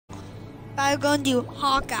But I'm going to do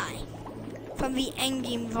Hawkeye from the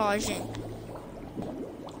endgame version.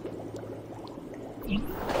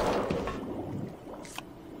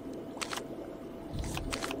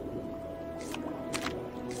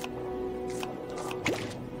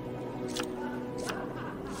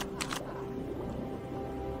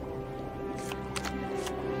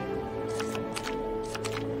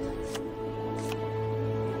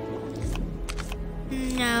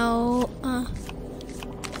 No,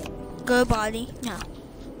 go body, no.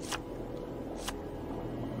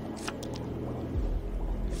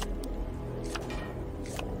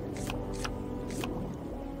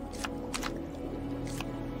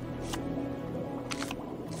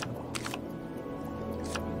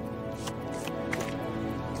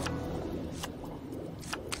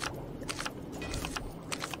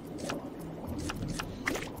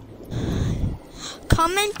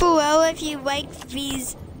 Comment below if you like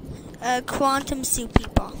these quantum suit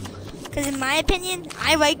people. Because in my opinion,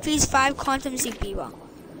 I like these 5 quantum suit people.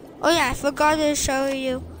 Oh yeah, I forgot to show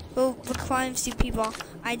you the quantum suit people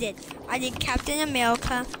I did. I did Captain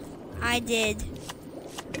America. I did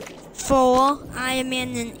Thor, Iron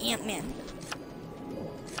Man, and Ant-Man.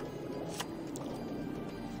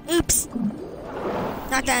 Oops.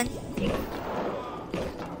 Not done.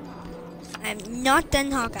 I'm not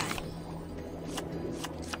done Hawkeye.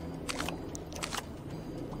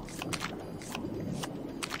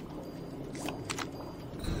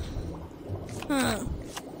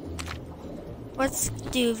 Let's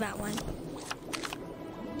do that one.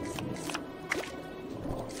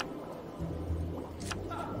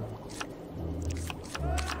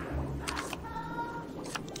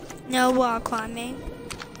 No wall climbing.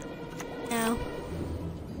 No.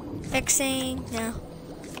 Fixing. No.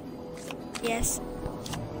 Yes.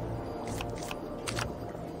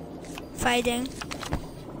 Fighting.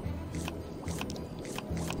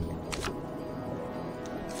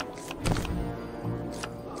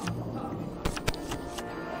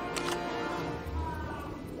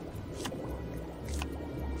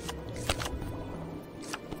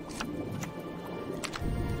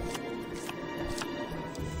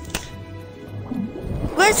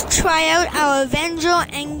 Let's try out our Avenger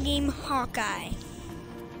Endgame Hawkeye.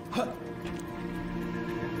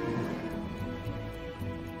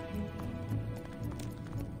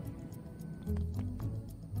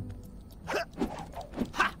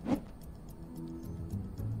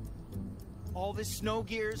 All this snow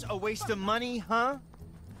gear's a waste of money, huh?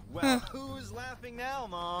 Well, who's laughing now,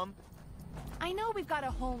 Mom? I know we've got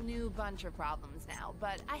a whole new bunch of problems now,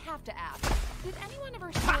 but I have to ask. Did anyone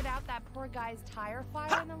ever sort out that poor guy's tire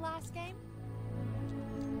fire in the last game?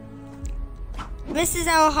 This is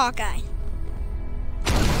our Hawkeye.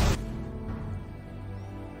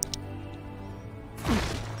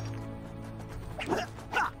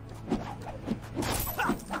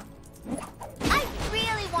 I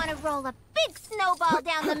really want to roll a big snowball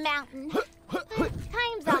down the mountain.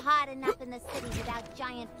 Times are hard enough in the city without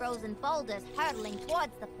giant frozen boulders hurtling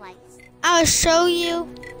towards the place. I'll show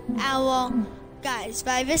you our guys.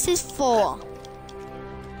 This is 4.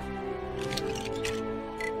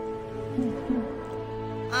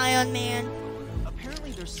 Iron Man.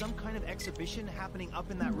 Apparently there's some kind of exhibition happening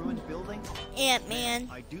up in that ruined building. Ant-Man.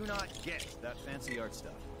 I do not get that fancy art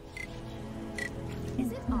stuff.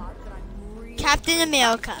 Is it odd that I'm really Captain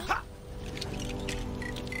America.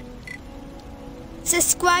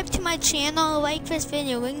 Subscribe to my channel, like this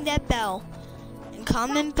video, ring that bell, and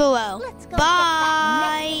comment below. Let's go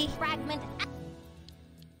Bye! get that fragment